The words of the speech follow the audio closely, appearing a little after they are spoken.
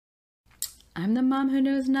I'm the mom who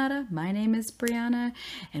knows nada. My name is Brianna,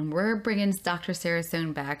 and we're bringing Dr. Sara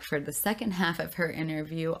Sohn back for the second half of her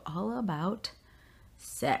interview all about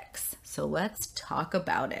sex. So let's talk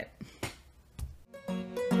about it.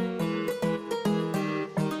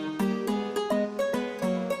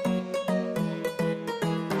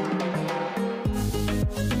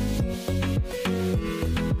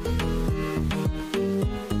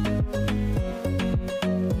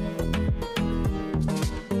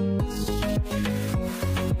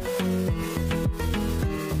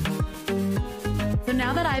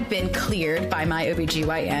 Now that I've been cleared by my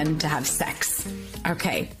OBGYN to have sex,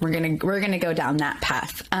 okay, we're gonna go down that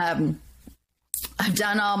path. I've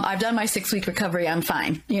done my 6-week recovery. I'm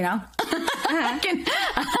fine. You know,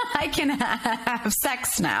 I can have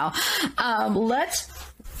sex now. Let's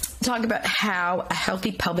talk about how a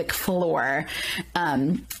healthy pelvic floor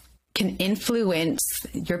can influence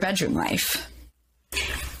your bedroom life.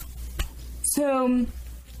 So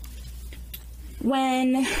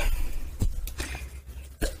when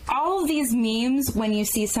all of these memes, when you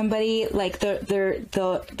see somebody like they're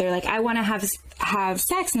like, I want to have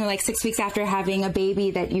sex, and they're like 6 weeks after having a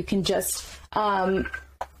baby that you can just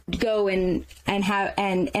go and have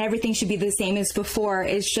and everything should be the same as before,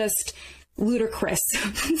 is just ludicrous.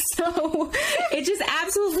 So it's just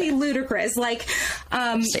absolutely ludicrous. Like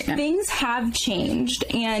things have changed,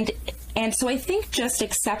 and so I think just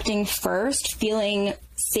accepting first, feeling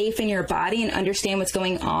safe in your body and understand what's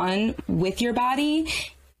going on with your body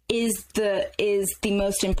is the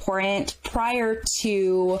most important, prior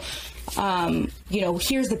to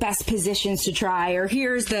here's the best positions to try, or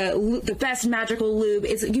here's the best magical lube.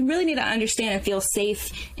 Is you really need to understand and feel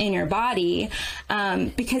safe in your body,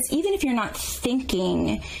 because even if you're not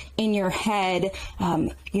thinking in your head,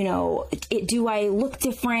 do I look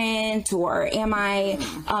different, or am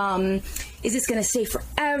I is this going to stay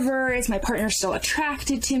forever? Is my partner still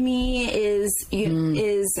attracted to me? Is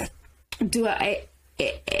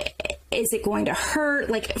it going to hurt?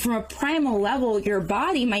 Like, from a primal level, your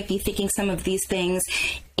body might be thinking some of these things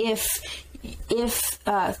if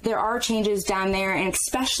there are changes down there, and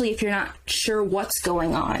especially if you're not sure what's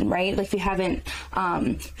going on, right? Like, if you haven't,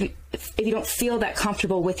 if you don't feel that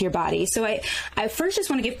comfortable with your body. So I first just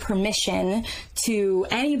want to give permission to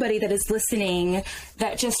anybody that is listening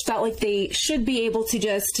that just felt like they should be able to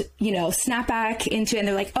just, snap back into it, and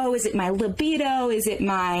they're like, oh, is it my libido? Is it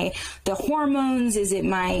the hormones? Is it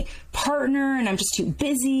my partner and I'm just too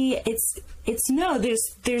busy? It's no,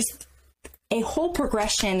 there's a whole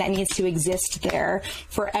progression that needs to exist there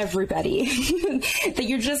for everybody that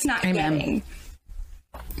you're just not Amen. Getting.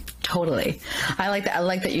 Totally. I like that. I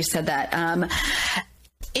like that you said that.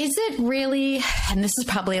 Is it really, and this is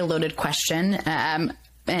probably a loaded question, and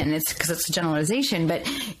it's because it's a generalization, but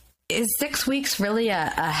is 6 weeks really a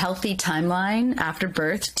healthy timeline after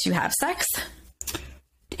birth to have sex?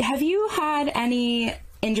 Have you had any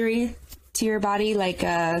injury to your body, like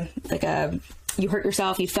you hurt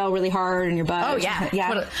yourself, you fell really hard in your butt? Oh, yeah.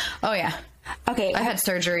 Yeah. Oh, yeah. Okay. I had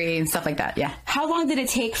surgery and stuff like that. Yeah. How long did it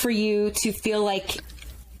take for you to feel like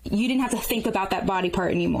you didn't have to think about that body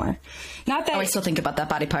part anymore? Not that I still think about that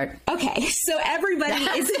body part. Okay. So everybody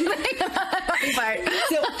is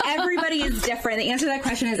So everybody is different. The answer to that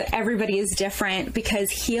question is everybody is different, because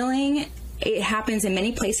healing, it happens in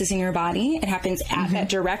many places in your body. It happens at that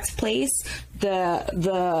direct place. The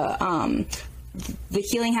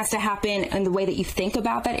healing has to happen in the way that you think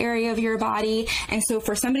about that area of your body. And so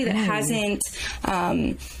for somebody that hasn't,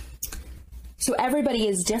 so everybody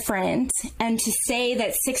is different. And to say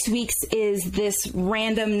that 6 weeks is this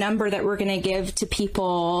random number that we're going to give to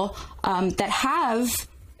people that have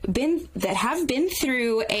been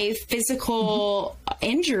through a physical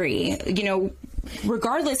injury,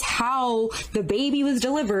 regardless how the baby was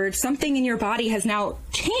delivered, something in your body has now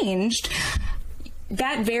changed.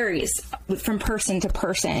 That varies from person to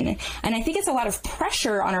person. And I think it's a lot of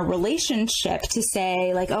pressure on a relationship to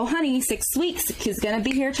say, like, oh, honey, 6 weeks, he's going to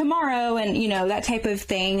be here tomorrow. And, that type of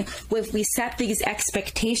thing. If we set these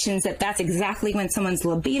expectations that that's exactly when someone's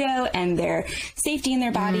libido and their safety in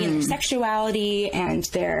their body and their sexuality and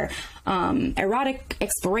their erotic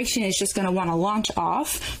exploration is just going to want to launch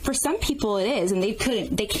off. For some people it is, and they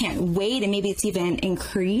can't wait, and maybe it's even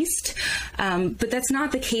increased. But that's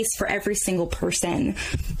not the case for every single person.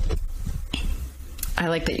 I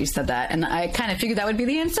like that you said that, and I kind of figured that would be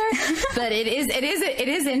the answer. But it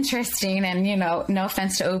is interesting, and no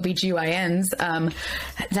offense to OBGYNs,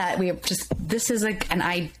 that this is like,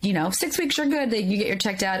 and 6 weeks you're good, that you get your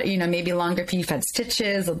checked out, maybe longer if you've had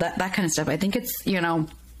stitches, that kind of stuff. I think it's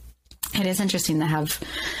It is interesting to have,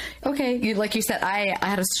 like you said, I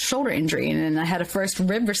had a shoulder injury and I had a first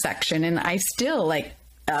rib resection, and I still like,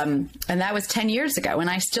 and that was 10 years ago, and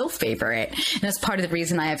I still favor it. And that's part of the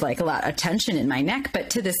reason I have like a lot of tension in my neck.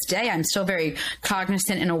 But to this day, I'm still very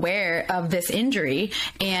cognizant and aware of this injury,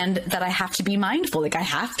 and that I have to be mindful. Like I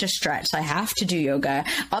have to stretch, I have to do yoga.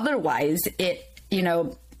 Otherwise it,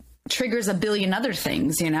 triggers a billion other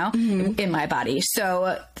things, in my body.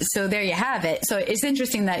 So there you have it. So it's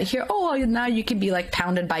interesting that here, now you can be like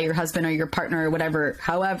pounded by your husband or your partner or whatever,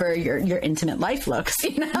 however your intimate life looks,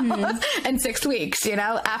 in 6 weeks,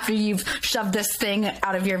 after you've shoved this thing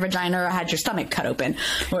out of your vagina or had your stomach cut open,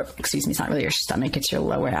 or excuse me, it's not really your stomach, it's your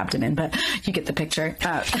lower abdomen, but you get the picture.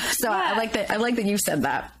 I like that you said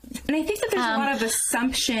that. And I think that there's a lot of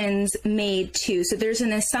assumptions made too. So there's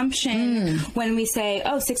an assumption when we say,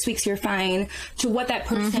 6 weeks, you're fine, to what that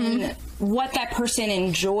person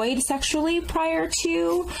enjoyed sexually prior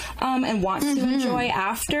to, and wants to enjoy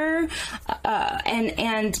after,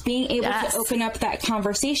 and being able to open up that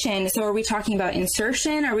conversation. So are we talking about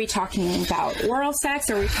insertion? Are we talking about oral sex?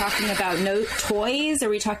 Are we talking about no toys? Are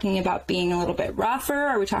we talking about being a little bit rougher?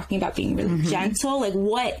 Are we talking about being really gentle? Like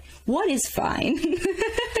what is fine?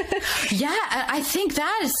 Yeah, I think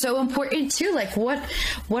that is so important too. Like what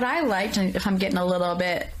I liked, and if I'm getting a little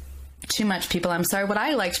bit too much, people, I'm sorry, what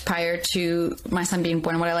I liked prior to my son being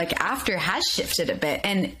born, what I like after has shifted a bit.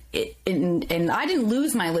 And I didn't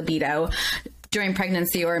lose my libido during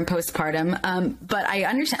pregnancy or in postpartum. But I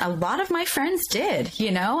understand a lot of my friends did,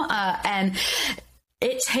 and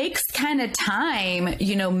it takes kind of time,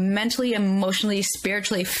 mentally, emotionally,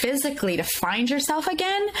 spiritually, physically to find yourself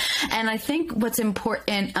again. And I think what's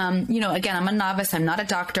important, again, I'm a novice, I'm not a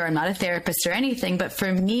doctor, I'm not a therapist or anything, but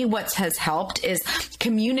for me, what has helped is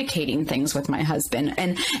communicating things with my husband.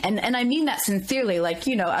 And I mean that sincerely, like,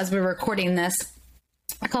 as we're recording this,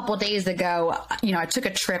 a couple of days ago, I took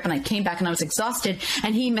a trip and I came back and I was exhausted,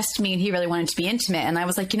 and he missed me and he really wanted to be intimate. And I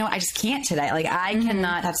was like, I just can't today. Like, I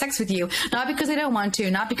cannot have sex with you. Not because I don't want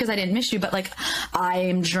to, not because I didn't miss you, but like, I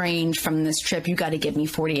am drained from this trip. You got to give me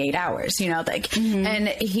 48 hours, and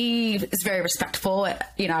he is very respectful,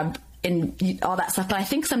 and all that stuff. But I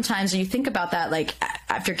think sometimes when you think about that, like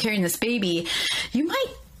after carrying this baby, you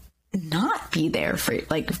might not be there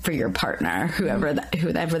for your partner, whoever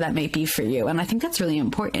that may be for you. And I think that's really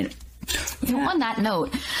important. So on that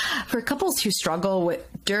note, for couples who struggle with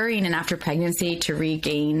during and after pregnancy to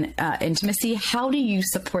regain intimacy, how do you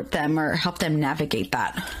support them or help them navigate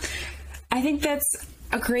that? I think that's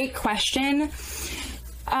a great question.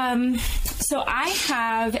 So I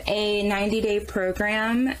have a 90-day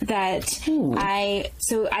program that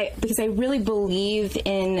because I really believe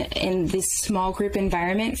in this small group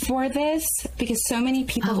environment for this, because so many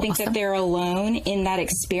people think that they're alone in that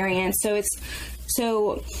experience.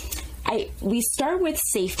 We start with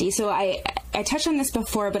safety. So I touched on this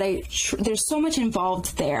before, but there's so much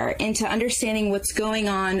involved there into understanding what's going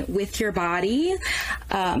on with your body,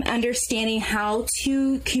 understanding how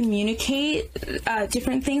to communicate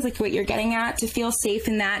different things, like what you're getting at, to feel safe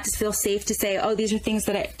in that, to feel safe to say, these are things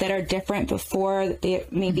that are different before they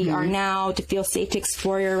maybe are now, to feel safe to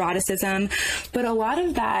explore your eroticism. But a lot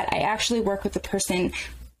of that, I actually work with the person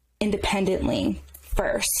independently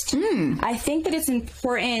first. I think that it's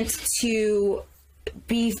important to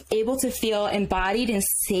be able to feel embodied and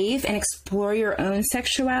safe and explore your own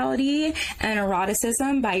sexuality and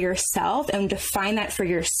eroticism by yourself and define that for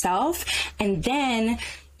yourself. And then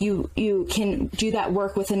you can do that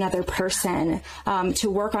work with another person, to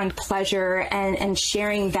work on pleasure and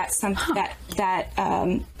sharing that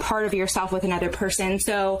part of yourself with another person.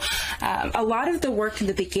 So a lot of the work in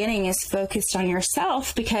the beginning is focused on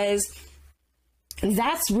yourself, because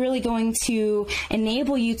that's really going to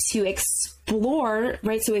enable you to explore,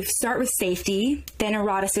 right? So we start with safety, then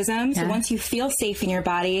eroticism. So once you feel safe in your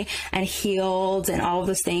body and healed and all of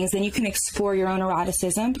those things, then you can explore your own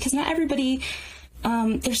eroticism, because not everybody,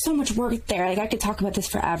 there's so much work there. Like, I could talk about this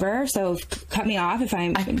forever, so cut me off if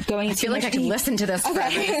I'm going. I feel like I could listen to this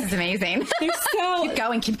forever. This is amazing.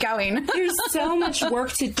 Keep going. There's so much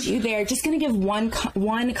work to do there. Just going to give one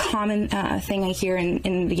common thing I hear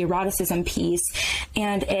in the eroticism piece,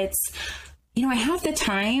 and it's, I have the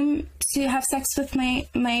time to have sex with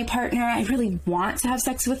my partner. I really want to have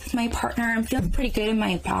sex with my partner. I'm feeling pretty good in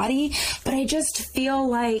my body, but I just feel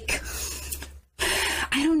like,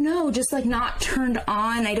 I don't know, just like not turned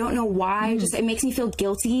on. I don't know why. Just, it makes me feel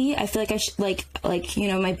guilty. I feel like I should, like,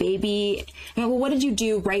 my baby. Well, what did you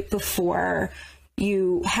do right before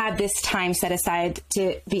you had this time set aside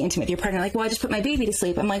to be intimate with your partner. Like, well, I just put my baby to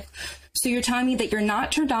sleep. I'm like, so you're telling me that you're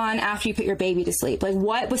not turned on after you put your baby to sleep? Like,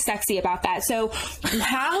 what was sexy about that? So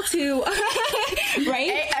how to,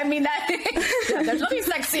 right? I mean, there's nothing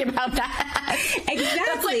sexy about that.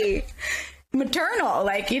 Exactly. Maternal,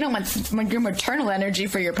 like, you don't want your maternal energy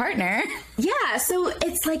for your partner. Yeah, so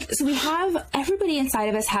it's like, so we have, everybody inside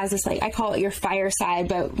of us has this, like, I call it your fire side,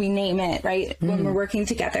 but we name it, right, when we're working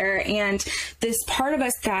together. And this part of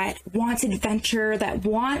us that wants adventure, that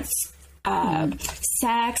wants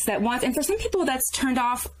sex, that wants, and for some people that's turned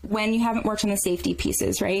off when you haven't worked on the safety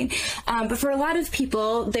pieces, right? But for a lot of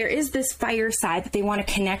people, there is this fire side that they want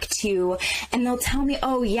to connect to, and they'll tell me,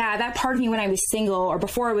 oh yeah, that part of me when I was single or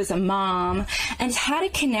before I was a mom, and how to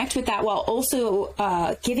connect with that while also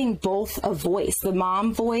giving both a voice, the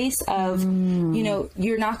mom voice of, you know,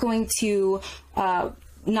 you're not going to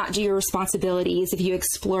not do your responsibilities if you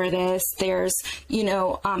explore this. There's, you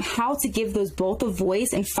know, how to give those both a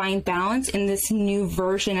voice and find balance in this new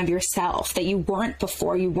version of yourself that you weren't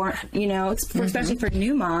before. You weren't, you know, it's for, especially for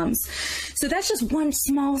new moms. So that's just one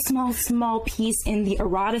small piece in the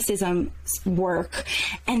eroticism work.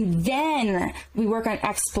 And then we work on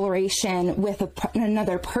exploration with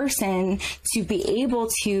another person to be able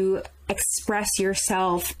to express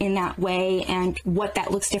yourself in that way and what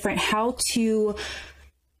that looks different, how to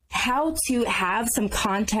have some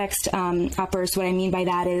context uppers. What I mean by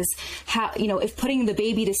that is how, you know, if putting the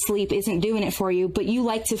baby to sleep isn't doing it for you, but you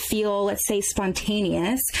like to feel, let's say,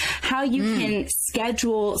 spontaneous, how you can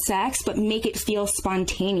schedule sex, but make it feel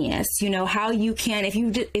spontaneous. You know, how you can, if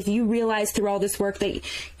you realize through all this work that,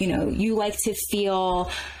 you know, you like to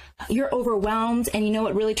feel you're overwhelmed, and you know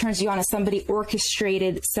what really turns you on is somebody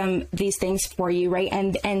orchestrated these things for you, right?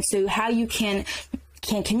 And so how you can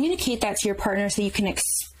communicate that to your partner so you can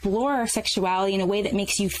explore sexuality in a way that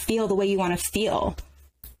makes you feel the way you want to feel.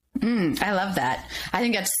 I love that. I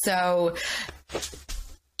think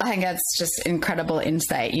that's just incredible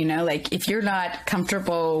insight, you know, like if you're not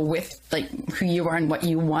comfortable with like who you are and what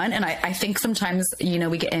you want. And I think sometimes, you know,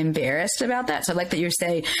 we get embarrassed about that. So I like that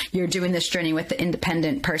you're doing this journey with the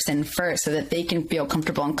independent person first so that they can feel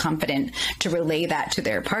comfortable and confident to relay that to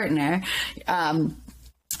their partner.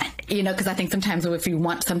 You know, because I think sometimes if we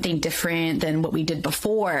want something different than what we did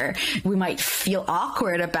before, we might feel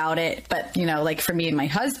awkward about it. But, you know, like for me and my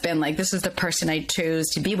husband, like this is the person I chose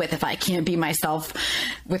to be with. If I can't be myself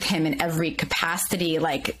with him in every capacity,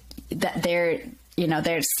 like that you know,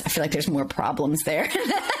 I feel like there's more problems there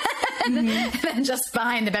than just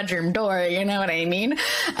behind the bedroom door. You know what I mean?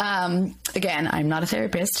 Again, I'm not a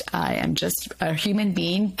therapist. I am just a human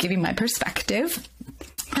being giving my perspective.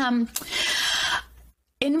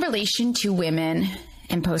 In relation to women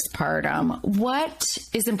in postpartum, what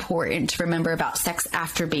is important to remember about sex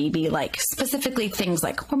after baby? Like specifically things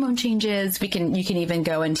like hormone changes. You can even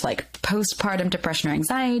go into like postpartum depression or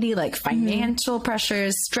anxiety, like financial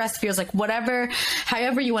pressures, stress, fears, like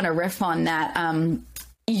however you want to riff on that.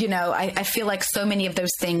 You know, I feel like so many of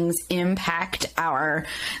those things impact our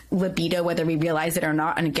libido, whether we realize it or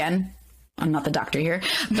not. And again, I'm not the doctor here,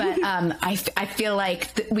 but I feel like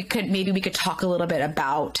we could talk a little bit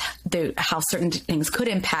about how certain things could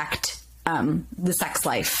impact the sex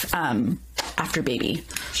life after baby.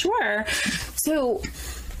 Sure. So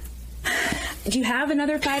do you have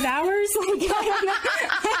another 5 hours?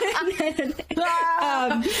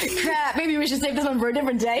 Crap, maybe we should save this one for a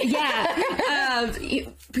different day. Yeah.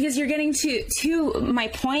 Because you're getting to my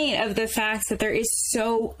point of the fact that there is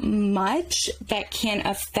so much that can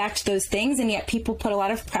affect those things, and yet people put a lot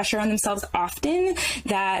of pressure on themselves often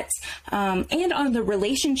that and on the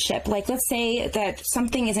relationship. Like, let's say that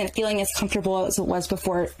something isn't feeling as comfortable as it was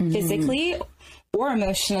before physically or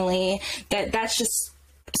emotionally, that's just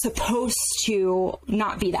supposed to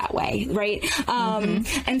not be that way, right?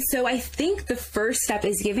 And so I think the first step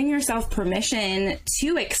is giving yourself permission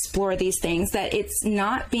to explore these things, that it's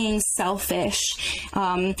not being selfish.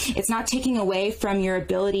 It's not taking away from your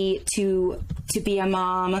ability to be a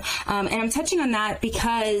mom. And I'm touching on that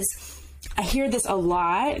because I hear this a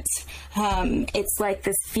lot. It's like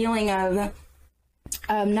this feeling of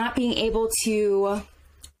not being able to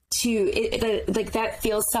like that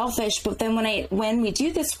feels selfish. But then when we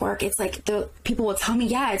do this work, it's like the people will tell me,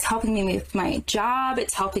 yeah, it's helping me with my job.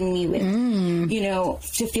 It's helping me with, you know,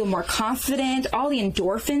 to feel more confident, all the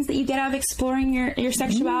endorphins that you get out of exploring your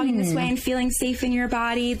sexuality in this way and feeling safe in your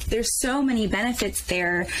body. There's so many benefits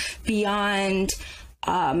there beyond,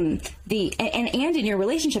 and in your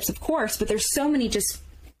relationships, of course, but there's so many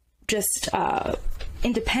just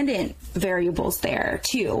independent variables there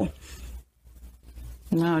too.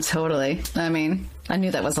 No, totally. I mean, I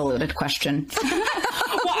knew that was a loaded question. Well,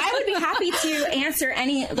 I would be happy to answer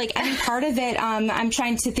any part of it. I'm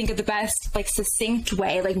trying to think of the best, succinct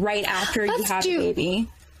way, right after you have a baby.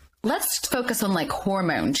 Let's focus on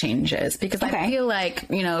hormone changes, because I feel like,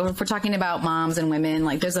 if we're talking about moms and women,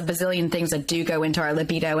 there's a bazillion things that do go into our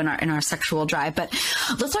libido and our sexual drive. But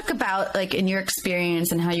let's talk about in your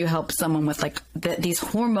experience and how you help someone with these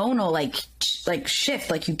hormonal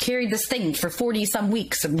shift. You carried this thing for 40 some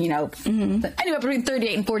weeks, anywhere between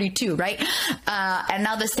 38 and 42, right? And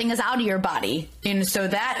now this thing is out of your body. And so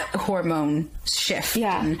that hormone shift.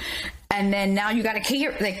 Yeah. And then now you got to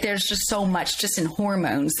care. There's just so much just in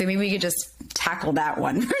hormones. So maybe we could just tackle that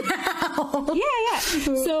one now. Yeah.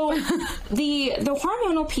 So the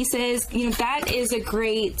hormonal pieces, that is a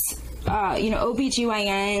great,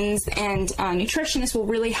 OBGYNs and nutritionists will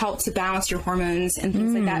really help to balance your hormones and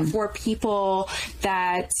things like that for people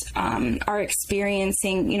that are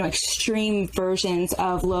experiencing, extreme versions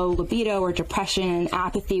of low libido or depression and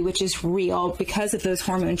apathy, which is real because of those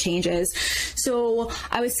hormone changes. So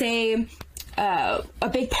I would say a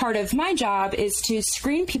big part of my job is to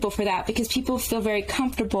screen people for that, because people feel very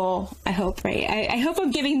comfortable. I hope, right? I hope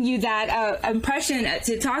I'm giving you that impression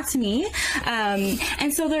to talk to me.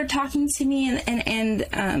 And so they're talking to me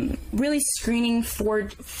and really screening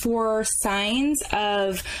for signs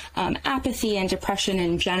of apathy and depression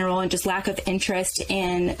in general, and just lack of interest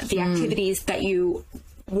in the activities that you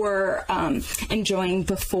were enjoying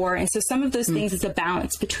before. And so some of those things is a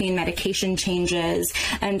balance between medication changes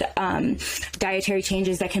and dietary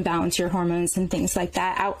changes that can balance your hormones and things like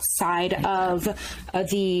that outside of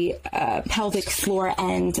the pelvic floor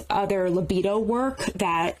and other libido work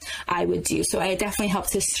that I would do. So I definitely help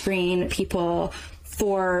to screen people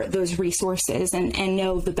for those resources and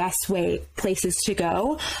know the best places to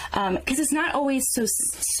go. Because it's not always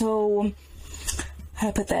so how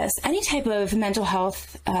to put this, any type of mental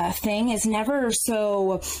health thing is never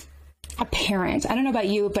so apparent. I don't know about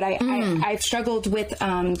you, but I've struggled with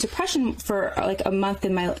depression for a month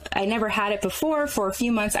I never had it before. For a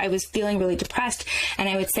few months I was feeling really depressed, and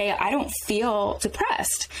I would say I don't feel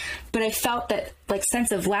depressed, but I felt that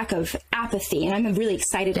sense of lack of apathy. And I'm a really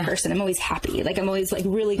excited person. I'm always happy. I'm always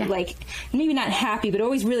really maybe not happy, but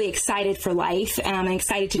always really excited for life. And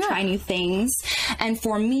excited to try new things. And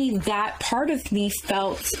for me, that part of me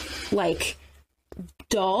felt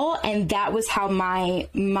dull, and that was how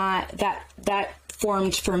that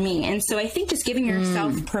formed for me. And so I think just giving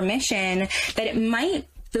yourself permission that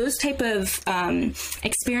those type of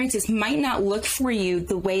experiences might not look for you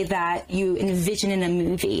the way that you envision in a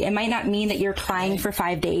movie. It might not mean that you're crying for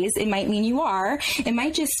 5 days. It might mean you are. It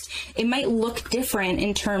might look different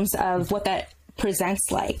in terms of what that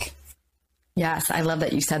presents like. Yes, I love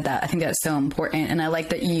that you said that. I think that's so important. And I like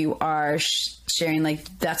that you are sharing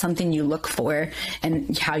that's something you look for,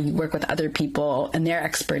 and how you work with other people and their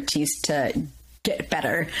expertise to get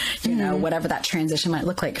better, whatever that transition might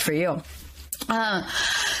look like for you. What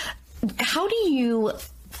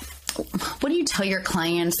do you tell your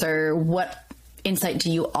clients, or what insight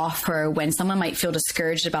do you offer when someone might feel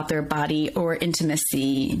discouraged about their body or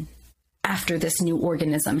intimacy after this new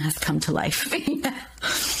organism has come to life?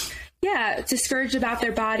 Yeah, discouraged about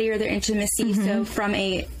their body or their intimacy. So from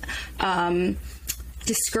a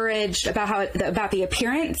discouraged about the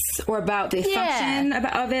appearance or about the function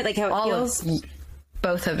of it, how it feels.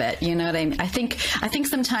 Both of it, you know what I mean? I think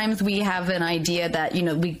sometimes we have an idea that,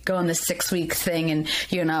 we go on this 6-week thing, and,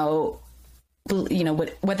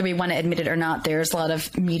 whether we want to admit it or not, there's a lot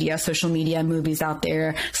of media, social media, movies out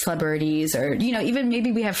there, celebrities, or, even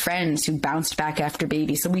maybe we have friends who bounced back after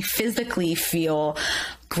baby. So we physically feel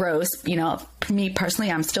gross. Me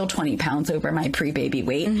personally, I'm still 20 pounds over my pre-baby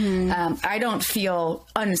weight. I don't feel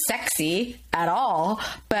unsexy at all,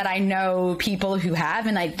 but I know people who have,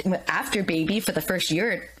 and after baby for the first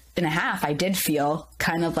year and a half, I did feel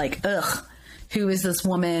kind of ugh, who is this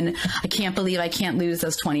woman? I can't believe I can't lose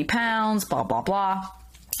those 20 pounds, blah, blah, blah.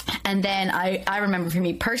 And then I remember, for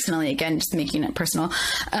me personally, again, just making it personal,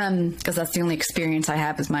 because that's the only experience I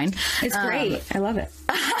have is mine. It's great. I love it.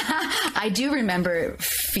 I do remember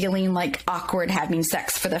feeling awkward having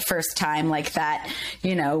sex for the first time, that,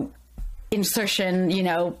 insertion,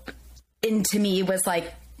 into me was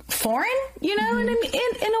foreign, in a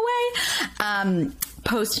way.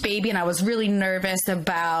 Post baby, and I was really nervous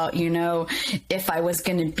about, if I was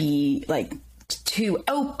going to be too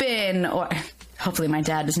open, or hopefully my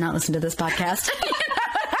dad does not listen to this podcast.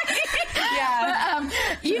 Yeah.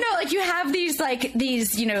 But, you have these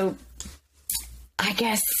I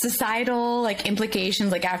guess societal like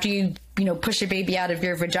implications, like after you push a baby out of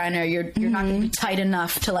your vagina, you're not going to be tight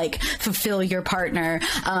enough to like fulfill your partner.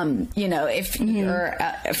 If you're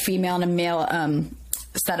a female and a male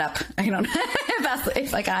setup, I don't know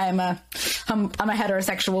if like I'm a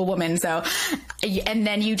heterosexual woman. So, and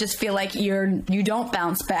then you just feel like you don't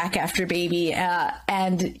bounce back after baby.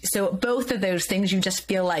 And so both of those things, you just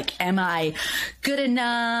feel like, am I good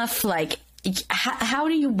enough? Like, how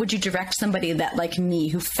would you direct somebody that like me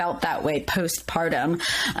who felt that way postpartum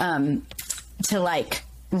to like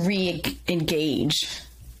re-engage?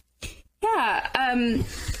 Yeah.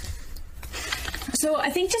 So I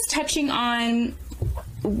think just touching on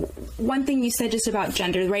one thing you said just about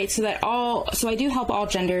gender, right? So I do help all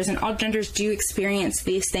genders, and all genders do experience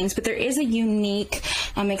these things, but there is a unique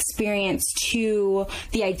experience to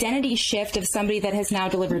the identity shift of somebody that has now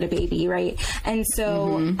delivered a baby, right? And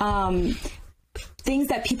so things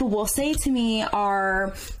that people will say to me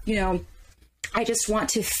are, I just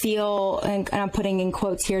want to feel, and I'm putting in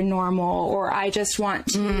quotes here, normal, or I just want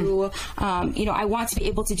to, I want to be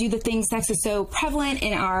able to do the things. Sex is so prevalent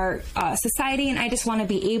in our society, and I just want to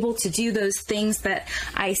be able to do those things that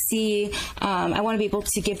I see. I want to be able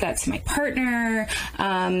to give that to my partner.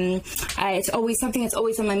 It's always something that's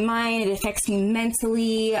always on my mind. It affects me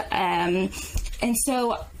mentally. And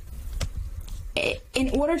so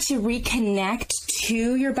in order to reconnect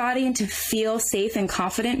to your body and to feel safe and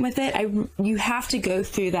confident with it, you have to go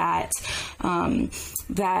through that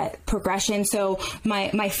progression. So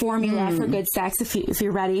my formula for good sex, if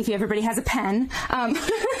you're ready, if everybody has a pen.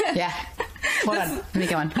 Yeah. Hold on. Let me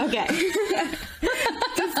go on. Okay.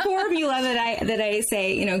 The formula that I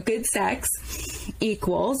say, good sex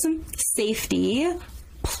equals safety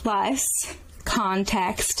plus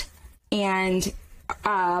context and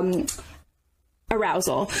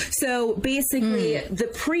arousal. So basically the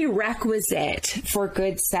prerequisite for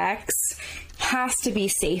good sex has to be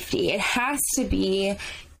safety. It has to be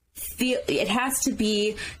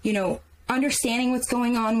understanding what's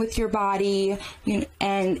going on with your body,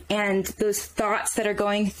 and those thoughts that are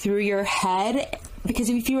going through your head, because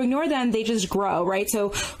if you ignore them, they just grow, right?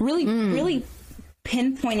 So really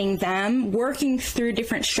pinpointing them, working through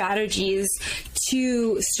different strategies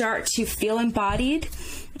to start to feel embodied,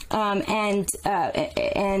 and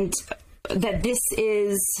that this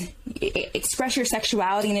is express your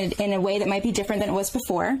sexuality in a way that might be different than it was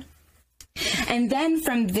before. And then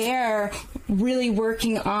from there, really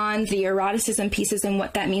working on the eroticism pieces and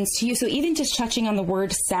what that means to you. So even just touching on the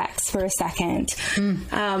word sex for a second,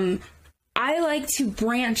 I like to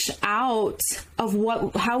branch out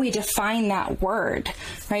of how we define that word,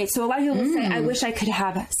 right? So a lot of people will say, I wish I could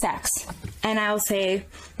have sex. And I'll say,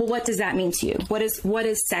 well, what does that mean to you? What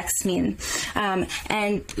does sex mean?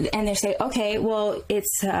 And they say, okay, well,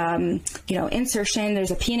 it's, insertion,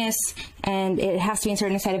 there's a penis and it has to be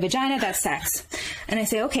inserted inside a vagina. That's sex. And I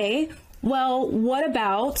say, okay, well, what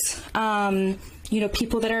about,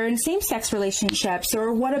 people that are in same-sex relationships,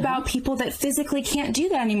 or what about people that physically can't do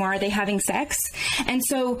that anymore? Are they having sex? And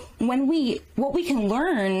so what we can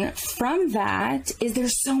learn from that is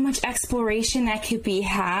there's so much exploration that could be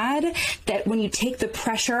had, that when you take the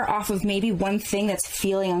pressure off of maybe one thing that's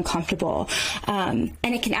feeling uncomfortable, and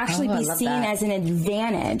it can actually be seen as an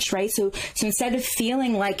advantage, right? So instead of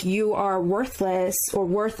feeling like you are worthless or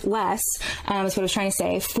worth less, is what I was trying to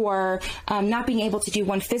say, for not being able to do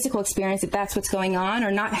one physical experience, if that's what's going on, or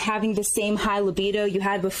not having the same high libido you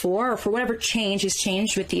had before, or for whatever change has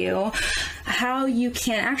changed with you, how you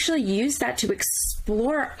can actually use that to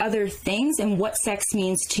explore other things and what sex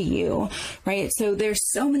means to you, right? So there's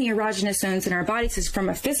so many erogenous zones in our bodies from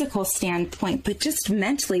a physical standpoint, but just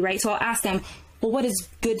mentally, right? So I'll ask them, well, what is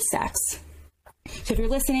good sex? So if you're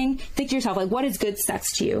listening, think to yourself, like, what is good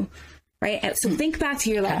sex to you? Right? So think back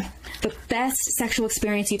to your life, the best sexual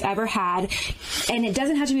experience you've ever had. And it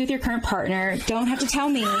doesn't have to be with your current partner. Don't have to tell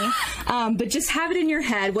me, but just have it in your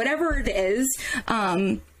head, whatever it is.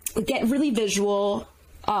 Get really visual,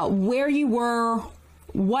 where you were,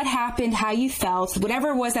 what happened, how you felt, whatever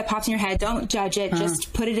it was that pops in your head. Don't judge it.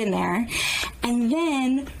 Just put it in there. And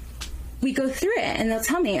then we go through it, and they'll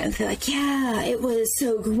tell me, and they're like, yeah, it was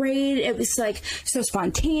so great. It was like so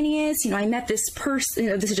spontaneous. I met this person.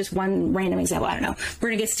 This is just one random example. I don't know.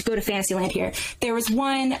 We're going to go to Fantasyland here. There was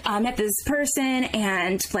one, I met this person,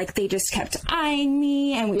 and like, they just kept eyeing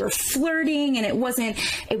me, and we were flirting, and it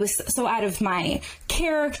was so out of my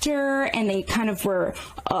character, and they kind of were,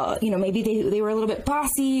 maybe they were a little bit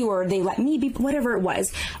bossy, or they let me be, whatever it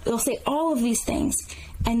was. They'll say all of these things.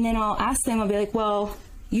 And then I'll ask them, I'll be like, well,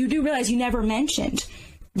 you do realize you never mentioned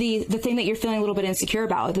the thing that you're feeling a little bit insecure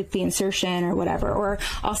about, like the insertion or whatever. Or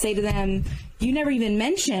I'll say to them, you never even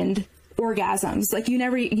mentioned orgasms. Like you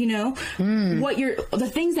never,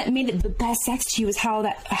 the things that made it the best sex to you is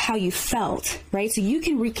how you felt, right? So you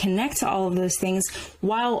can reconnect to all of those things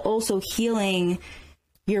while also healing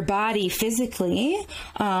your body physically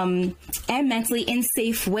and mentally in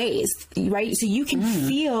safe ways, right? So you can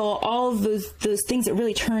feel all of those things that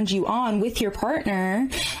really turned you on with your partner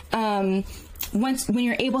when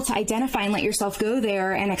you're able to identify and let yourself go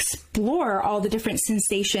there and explore all the different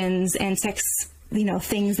sensations and sex,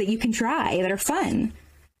 things that you can try that are fun.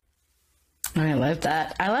 I love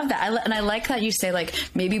that. And I like that you say, like,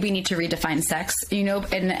 maybe we need to redefine sex,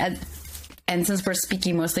 and since we're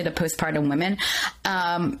speaking mostly to postpartum women,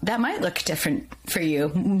 that might look different for you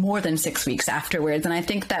more than 6 weeks afterwards. And I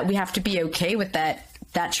think that we have to be okay with that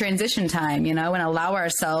transition time, and allow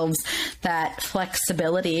ourselves that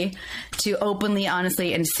flexibility to openly,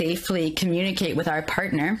 honestly, and safely communicate with our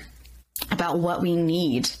partner about what we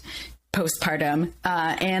need postpartum,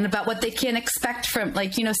 and about what they can expect from,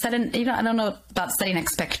 like, setting, I don't know about setting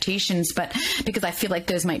expectations, but because I feel like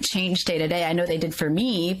those might change day to day. I know they did for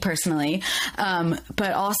me personally,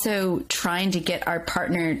 but also trying to get our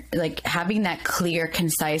partner, like, having that clear,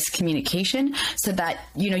 concise communication so that,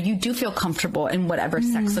 you do feel comfortable in whatever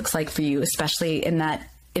sex looks like for you, especially in that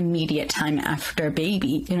immediate time after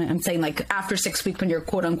baby. I'm saying, like, after 6 weeks when you're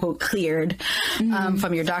quote unquote cleared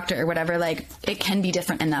from your doctor or whatever, like, it can be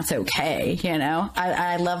different and that's okay.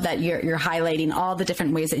 I love that you're highlighting all the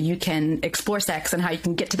different ways that you can explore sex and how you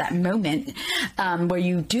can get to that moment where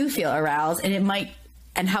you do feel aroused,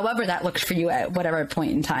 and however that looks for you at whatever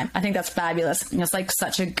point in time. I think that's fabulous. It's like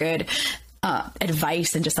such a good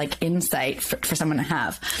advice and just like insight for someone to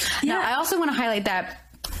have. Yeah. Now, I also want to highlight that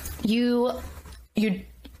you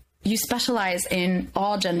specialize in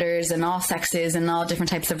all genders and all sexes and all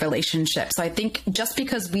different types of relationships. So I think just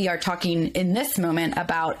because we are talking in this moment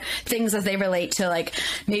about things as they relate to, like,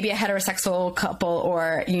 maybe a heterosexual couple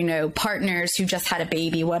or, partners who just had a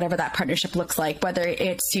baby, whatever that partnership looks like, whether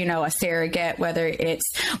it's, a surrogate, whether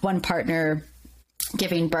it's one partner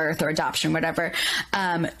giving birth or adoption, whatever,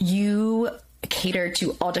 you cater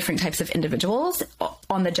to all different types of individuals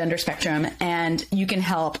on the gender spectrum, and you can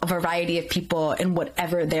help a variety of people in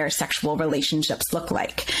whatever their sexual relationships look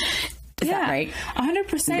like. Is that right?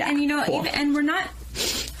 100%. Yeah, and cool. And we're not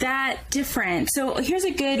that different. So here's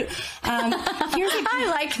a good, I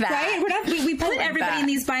like that. Right? We put everybody in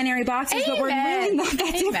these binary boxes, but we're really not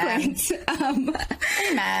that different.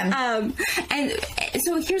 And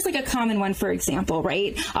so here's like a common one, for example,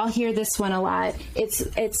 right? I'll hear this one a lot.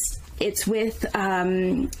 It's with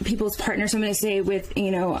people's partners. I'm going to say with,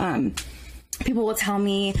 people will tell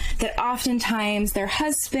me that oftentimes their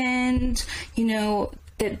husband,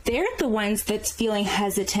 that they're the ones that's feeling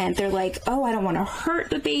hesitant. They're like, oh, I don't want to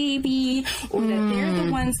hurt the baby, or that they're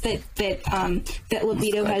the ones that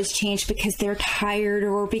libido has changed because they're tired,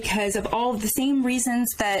 or because of all of the same reasons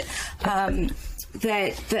that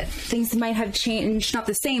that things might have changed, not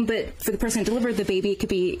the same, but for the person that delivered the baby, it could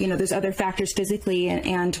be, there's other factors physically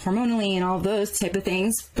and hormonally and all of those type of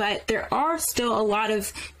things. But there are still a lot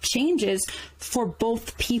of changes for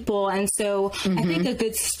both people. And so I think a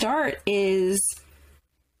good start is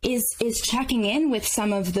checking in with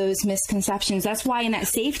some of those misconceptions. That's why in that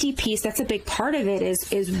safety piece, that's a big part of it,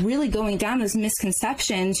 is really going down those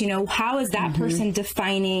misconceptions. How is that person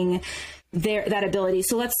defining that ability?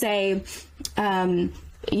 So let's say, a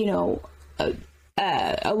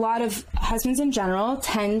lot of husbands in general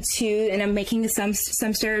tend to, and I'm making some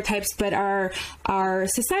stereotypes, but our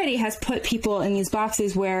society has put people in these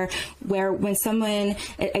boxes where when someone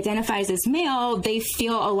identifies as male, they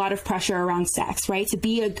feel a lot of pressure around sex, right? To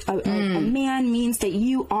be a man means that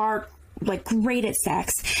you are like great at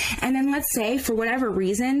sex. And then let's say for whatever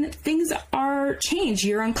reason, things are changed.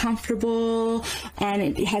 You're uncomfortable and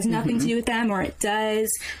it has nothing to do with them, or it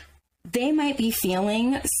does. They might be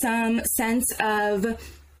feeling some sense of,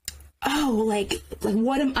 oh, like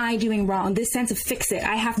what am I doing wrong? This sense of fix it.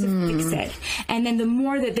 I have to fix it. And then the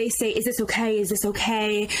more that they say, is this okay? Is this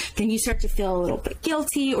okay? Then you start to feel a little bit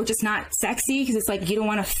guilty or just not sexy, because it's like, you don't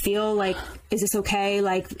want to feel like, is this okay?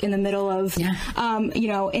 Like in the middle of,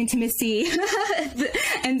 intimacy.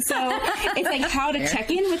 And so it's like how to check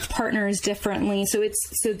in with partners differently. So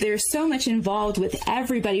there's so much involved with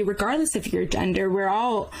everybody, regardless of your gender. We're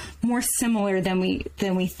all more similar than we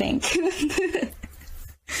think.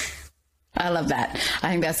 I love that. I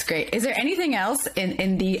think that's great. Is there anything else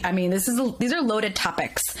in the, I mean, these are loaded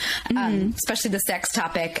topics, especially the sex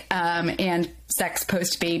topic, and sex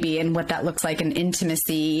post-baby and what that looks like, and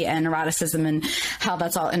intimacy and eroticism and how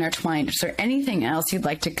that's all intertwined. Is there anything else you'd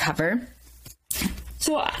like to cover?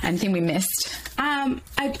 So anything we missed? I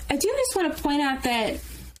do just want to point out that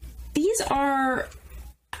these are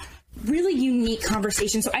really unique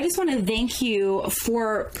conversation. So I just want to thank you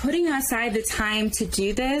for putting aside the time to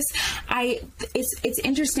do this. It's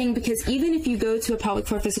interesting because even if you go to a pelvic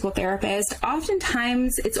floor physical therapist,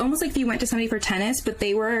 oftentimes it's almost like if you went to somebody for tennis, but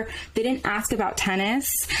they didn't ask about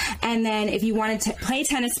tennis. And then if you wanted to play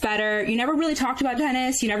tennis better, you never really talked about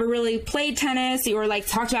tennis. You never really played tennis. You were like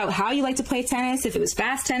talked about how you like to play tennis, if it was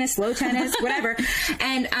fast tennis, slow tennis, whatever.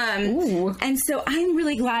 And so I'm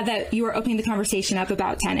really glad that you are opening the conversation up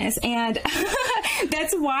about tennis. And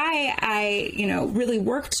that's why I, really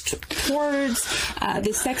worked towards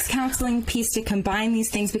the sex counseling piece to combine these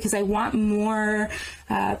things, because I want more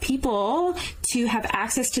people to have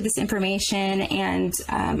access to this information. And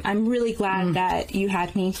I'm really glad that you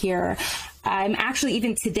had me here. I'm actually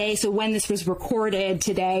even today, so when this was recorded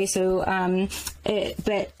today,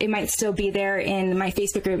 but it might still be there in my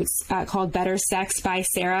Facebook group. It's called Better Sex by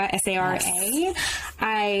Sara, Sara.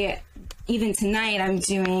 Yes. Even tonight, I'm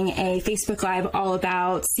doing a Facebook Live all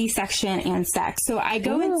about C-section and sex. So I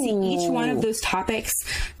go into each one of those topics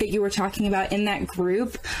that you were talking about in that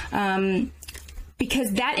group,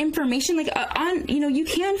 because that information, you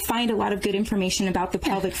can find a lot of good information about the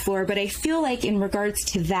pelvic floor, but I feel like in regards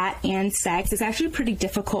to that and sex, it's actually pretty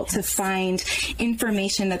difficult to find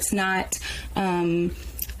information that's not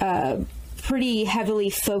pretty heavily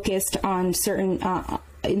focused on certain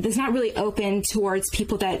that's not really open towards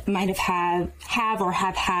people that might have had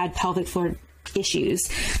pelvic floor issues.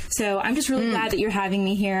 So I'm just really glad that you're having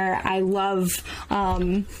me here. I love,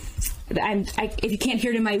 if you can't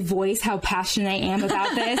hear it in my voice, how passionate I am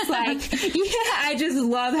about this. I just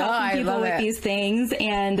love helping people with these things.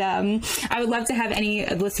 And I would love to have any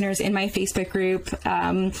listeners in my Facebook group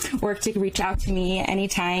or to reach out to me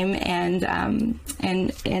anytime and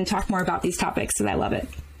talk more about these topics, because I love it.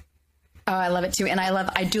 Oh, I love it too. And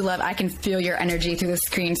I can feel your energy through the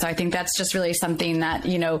screen. So I think that's just really something that,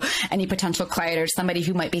 any potential client or somebody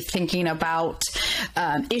who might be thinking about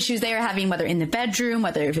issues they are having, whether in the bedroom,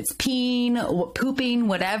 whether if it's peeing, pooping,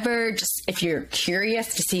 whatever, just if you're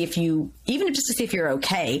curious to see even just to see if you're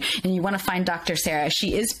okay and you want to find Dr. Sara.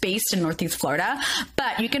 She is based in Northeast Florida,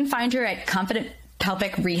 but you can find her at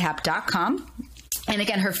confidentpelvicrehab.com. And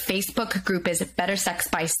again, her Facebook group is Better Sex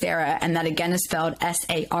by Sara, and that again is spelled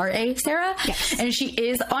Sara, Sara. Yes. And she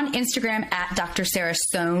is on Instagram at Dr. Sara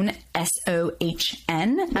Sohn, Sohn.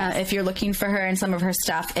 If you're looking for her and some of her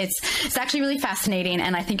stuff, it's actually really fascinating,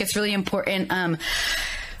 and I think it's really important. I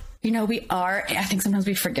think sometimes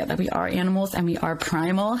we forget that we are animals and we are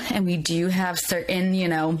primal, and we do have certain,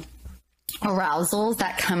 arousals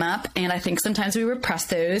that come up, and I think sometimes we repress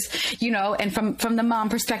those, and from the mom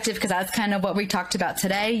perspective, because that's kind of what we talked about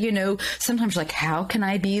today, sometimes like, how can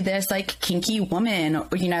I be this kinky woman,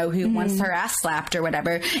 who wants her ass slapped or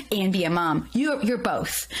whatever and be a mom? You're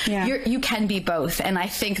both. Yeah. You can be both. And I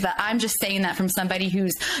think that I'm just saying that from somebody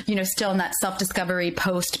who's, still in that self-discovery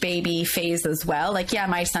post-baby phase as well.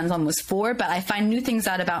 My son's almost 4, but I find new things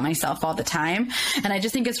out about myself all the time. And I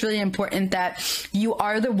just think it's really important that you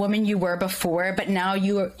are the woman you were before, but now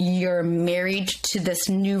you're married to this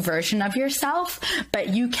new version of yourself, but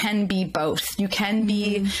you can be both. You can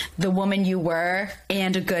be the woman you were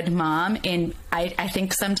and a good mom. And I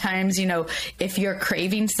think sometimes, if you're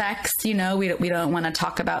craving sex, we don't want to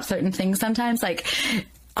talk about certain things sometimes,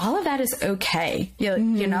 all of that is okay.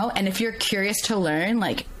 And if you're curious to learn,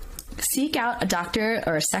 seek out a doctor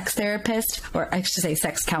or a sex therapist, or I should say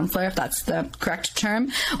sex counselor, if that's the correct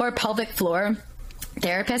term, or a pelvic floor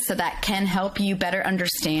therapist, so that can help you better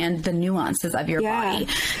understand the nuances of your body.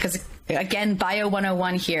 Because again, Bio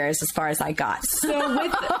 101 here is as far as I got.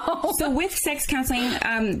 So with sex counseling,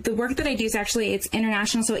 the work that I do is actually, it's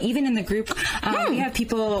international. So even in the group, we have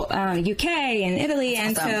people UK and Italy,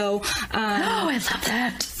 and so I love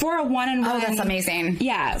that. For a one-on-one, that's amazing.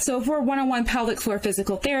 Yeah, so for a one-on-one pelvic floor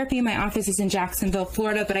physical therapy, my office is in Jacksonville,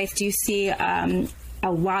 Florida, but I do see a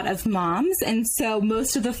lot of moms, and so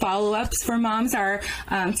most of the follow-ups for moms are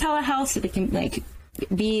telehealth, so they can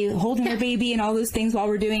be holding their baby and all those things while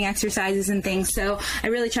we're doing exercises and things. So I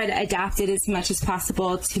really try to adapt it as much as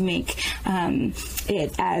possible to make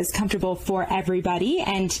it as comfortable for everybody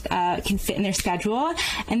and can fit in their schedule.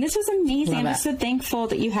 And this was amazing. I'm just so thankful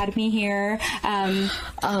that you had me here.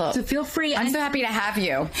 So feel free. I'm so happy to have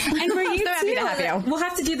you. And for you so happy too. to have you. We'll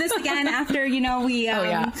have to do this again after, we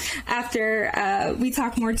after we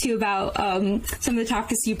talk more too about some of the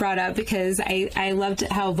topics you brought up, because I loved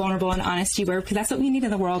how vulnerable and honest you were, because that's what we need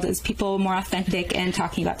in the world, is people more authentic and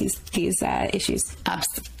talking about these issues.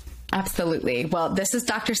 Absolutely. Well, this is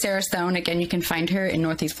Dr. Sara Sohn. Again, you can find her in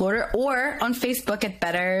Northeast Florida or on Facebook at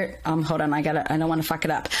Better. Hold on, I don't want to fuck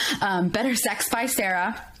it up. Better Sex by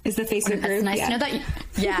Sara is the Facebook group. It's nice to know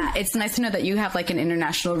that. It's nice to know that you have like an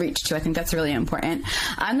international reach too. I think that's really important.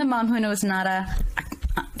 I'm the mom who knows nada.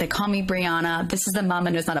 They call me Brianna. This is the Mom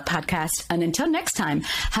Who Knows Nada podcast. And until next time,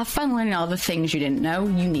 have fun learning all the things you didn't know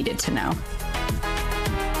you needed to know.